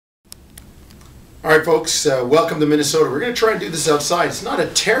All right, folks, welcome to Minnesota. We're going to try and do this outside. It's not a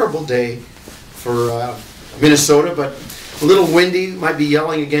terrible day for Minnesota, but a little windy. Might be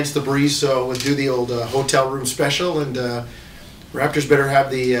yelling against the breeze, so we'll do the old hotel room special. And Raptors better have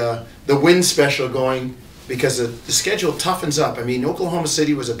the wind special going because the schedule toughens up. I mean, Oklahoma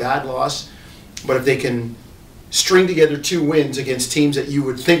City was a bad loss, but if they can string together 2 wins against teams that you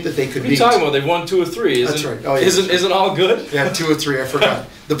would think that they could beat. What are you talking about? They've won 2 or 3. That's right. Oh, yeah, isn't all good? Yeah, 2 or 3. I forgot.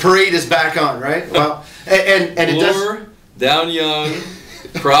 The parade is back on, right? Well, and it does. Down Young,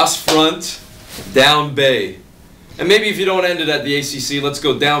 cross front, down Bay. And maybe if you don't end it at the ACC, let's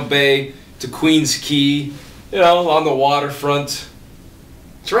go down Bay to Queens Quay, on the waterfront.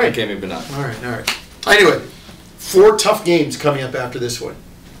 That's right. Okay, maybe not. All right. Anyway, 4 tough games coming up after this one.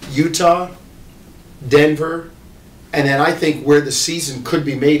 Utah, Denver, and then I think where the season could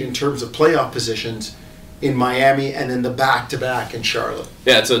be made in terms of playoff positions in Miami, and then the back-to-back in Charlotte.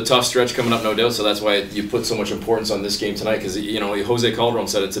 Yeah, it's a tough stretch coming up, no doubt, so that's why you put so much importance on this game tonight, because, Jose Calderon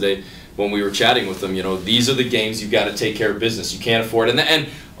said it today when we were chatting with him, these are the games you've got to take care of business. You can't afford it. And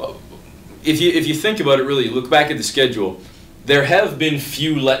if you think about it, really, look back at the schedule, there have been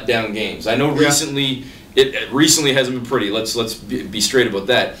few letdown games. I know recently, it recently hasn't been pretty. Let's be straight about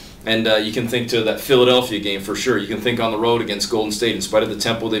that. And you can think to that Philadelphia game for sure. You can think on the road against Golden State. In spite of the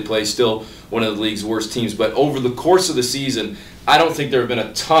tempo they play, still one of the league's worst teams. But over the course of the season, I don't think there have been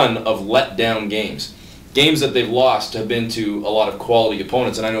a ton of letdown games. Games that they've lost have been to a lot of quality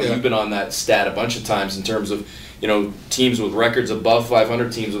opponents. And I know you've been on that stat a bunch of times in terms of teams with records above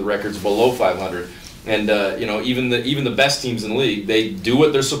 500, teams with records below 500. And even the best teams in the league, they do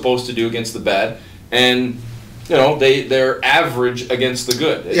what they're supposed to do against the bad. And they're average against the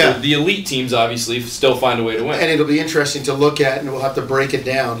good. Yeah. The elite teams obviously still find a way to win. And it'll be interesting to look at, and we'll have to break it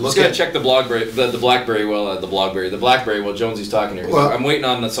down. Let's check the BlackBerry while Jonesy's talking here. Well, I'm waiting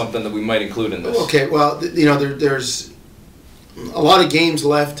on something that we might include in this. Okay, well, there's a lot of games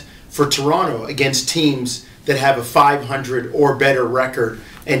left for Toronto against teams that have a 500 or better record,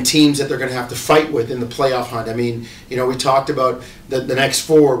 and teams that they're going to have to fight with in the playoff hunt. I mean, we talked about the next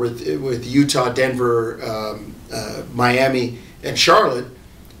 4 with Utah, Denver, Miami, and Charlotte,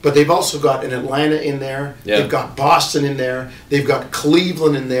 but they've also got an Atlanta in there. Yeah. They've got Boston in there. They've got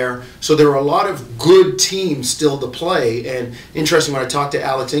Cleveland in there. So there are a lot of good teams still to play. And interesting, when I talked to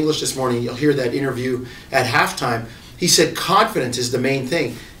Alex English this morning, you'll hear that interview at halftime, he said confidence is the main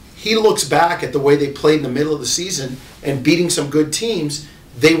thing. He looks back at the way they played in the middle of the season and beating some good teams.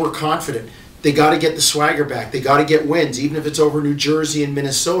 They were confident. They got to get the swagger back. They got to get wins, even if it's over New Jersey and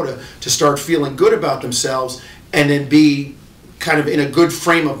Minnesota, to start feeling good about themselves and then be kind of in a good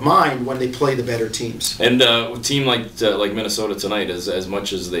frame of mind when they play the better teams. And a team like Minnesota tonight, as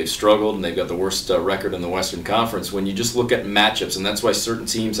much as they've struggled and they've got the worst record in the Western Conference, when you just look at matchups, and that's why certain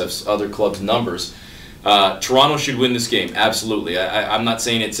teams have other clubs' numbers, Toronto should win this game, absolutely. I'm not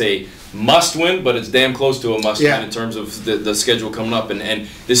saying it's a must-win, but it's damn close to a must-win in terms of the schedule coming up. And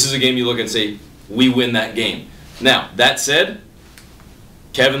this is a game you look at and say, we win that game. Now, that said,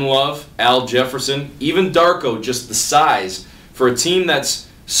 Kevin Love, Al Jefferson, even Darko, just the size, for a team that's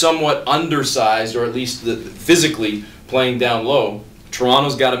somewhat undersized, or at least physically playing down low,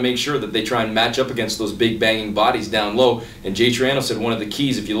 Toronto's got to make sure that they try and match up against those big banging bodies down low. And Jay Triano said one of the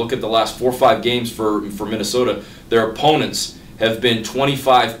keys, if you look at the last 4 or 5 games for Minnesota, their opponents have been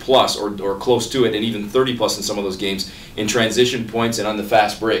 25-plus or close to it, and even 30-plus in some of those games in transition points and on the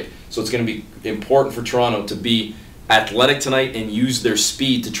fast break. So it's going to be important for Toronto to be athletic tonight and use their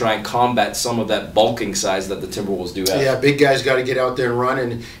speed to try and combat some of that bulking size that the Timberwolves do have. Yeah, big guys got to get out there and run.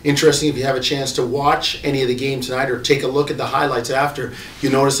 And interesting, if you have a chance to watch any of the game tonight or take a look at the highlights after, you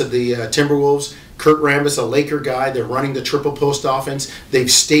notice that the Timberwolves, Kurt Rambis, a Laker guy, they're running the triple post offense.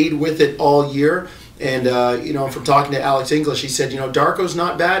 They've stayed with it all year. And, from talking to Alex English, he said, Darko's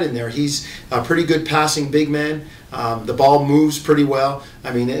not bad in there. He's a pretty good passing big man. The ball moves pretty well.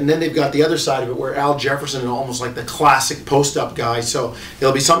 I mean, and then they've got the other side of it where Al Jefferson is almost like the classic post-up guy. So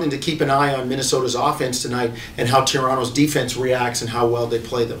it'll be something to keep an eye on Minnesota's offense tonight and how Toronto's defense reacts and how well they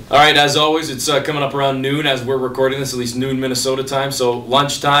play them. All right, as always, it's coming up around noon as we're recording this, at least noon Minnesota time. So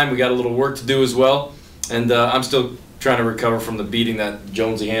lunchtime, we got a little work to do as well. And I'm still trying to recover from the beating that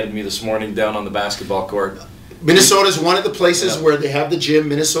Jonesy handed me this morning down on the basketball court. Minnesota's one of the places where they have the gym,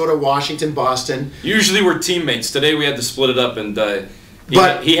 Minnesota, Washington, Boston. Usually we're teammates. Today we had to split it up, and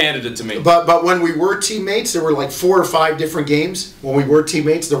he handed it to me. But when we were teammates, there were like 4 or 5 different games when we were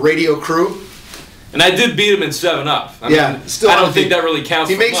teammates, the radio crew. And I did beat him in 7-up. I mean, still I don't think that really counts.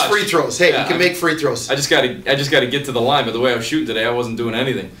 He makes much. free throws. Hey, he can make free throws. I just got to get to the line. But the way I was shooting today, I wasn't doing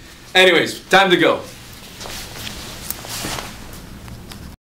anything. Anyways, time to go.